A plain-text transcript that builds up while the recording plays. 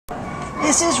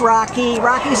This is Rocky.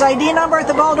 Rocky's ID number at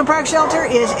the Baldwin Park Shelter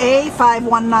is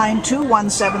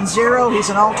A5192170. He's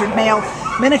an altered male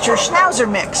miniature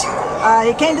schnauzer mix.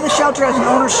 He came to the shelter as an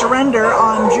owner's surrender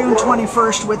on June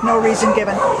 21st with no reason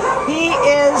given. He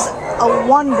is a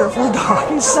wonderful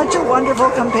dog. He's such a wonderful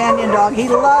companion dog. He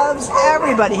loves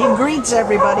everybody. He greets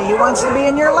everybody. He wants to be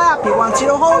in your lap. He wants you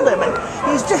to hold him. And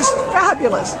he's just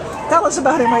fabulous. Tell us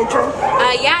about him, Rachel.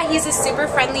 Yeah, he's a super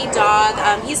friendly dog.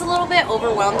 He's a little bit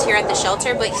overwhelmed here at the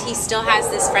shelter, but he still has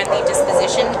this friendly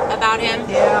disposition about him.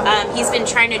 Yeah. He's been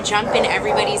trying to jump in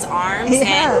everybody's arms. He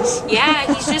has. Yeah,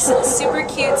 he's just super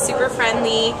cute, super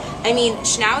friendly. I mean,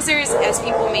 schnauzers, as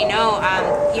people may know,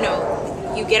 you know,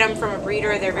 you get them from a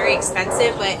breeder, they're very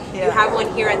expensive, but you have one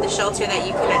here at the shelter that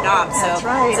you can adopt, so that's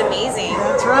right. It's amazing.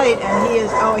 That's right, and he is,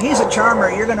 oh, he's a charmer.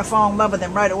 You're going to fall in love with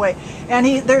him right away. And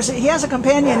he has a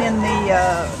companion in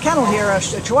the kennel here, a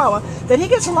Chihuahua, that he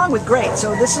gets along with great.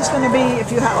 So this is going to be,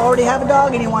 if you already have a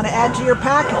dog and you want to add to your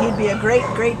pack, he'd be a great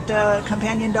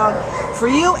companion dog for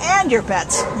you and your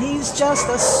pets. He's just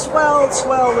a swell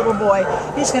little boy.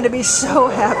 He's going to be so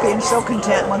happy and so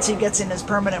content once he gets in his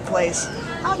permanent place.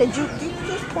 How did you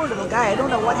this poor little guy, I don't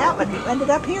know what happened. You ended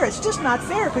up here. It's just not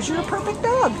fair because you're a perfect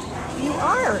dog. You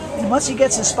are. And once he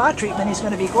gets his spa treatment, he's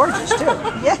going to be gorgeous too.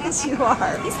 Yes, you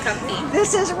are. He's comfy.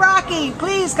 This is Rocky.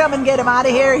 Please come and get him out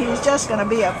of here. He's just going to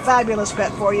be a fabulous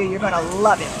pet for you. You're going to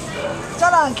love him. So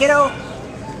long, kiddo.